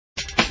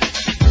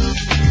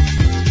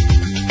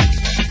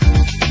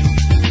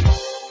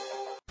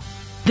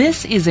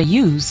This is a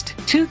used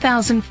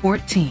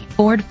 2014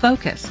 Ford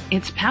Focus.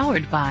 It's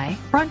powered by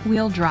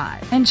front-wheel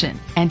drive engine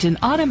and an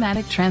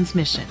automatic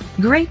transmission.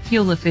 Great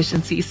fuel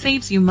efficiency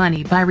saves you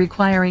money by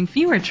requiring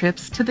fewer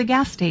trips to the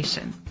gas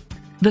station.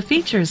 The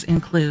features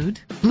include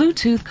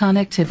Bluetooth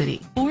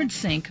connectivity, Ford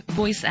Sync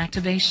voice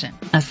activation,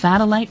 a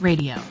satellite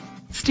radio,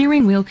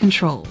 steering wheel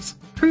controls,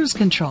 cruise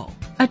control,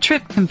 a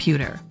trip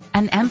computer,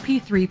 an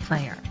MP3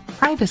 player,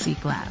 privacy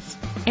glass,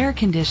 air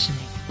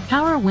conditioning,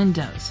 power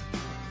windows.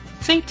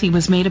 Safety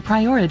was made a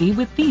priority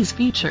with these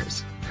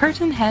features: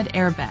 curtain head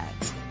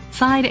airbags,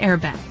 side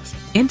airbags,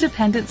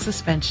 independent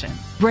suspension,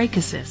 brake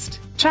assist,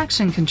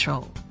 traction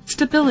control,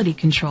 stability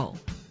control,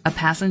 a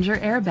passenger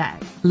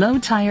airbag, low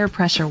tire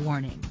pressure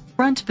warning,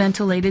 front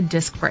ventilated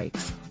disc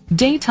brakes,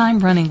 daytime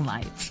running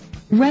lights.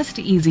 Rest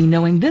easy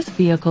knowing this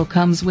vehicle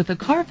comes with a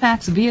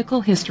Carfax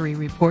Vehicle History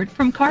Report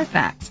from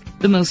Carfax,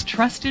 the most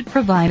trusted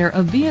provider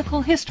of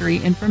vehicle history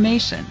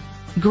information.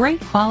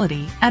 Great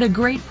quality at a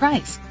great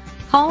price.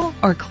 Call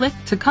or click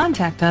to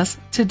contact us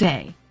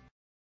today.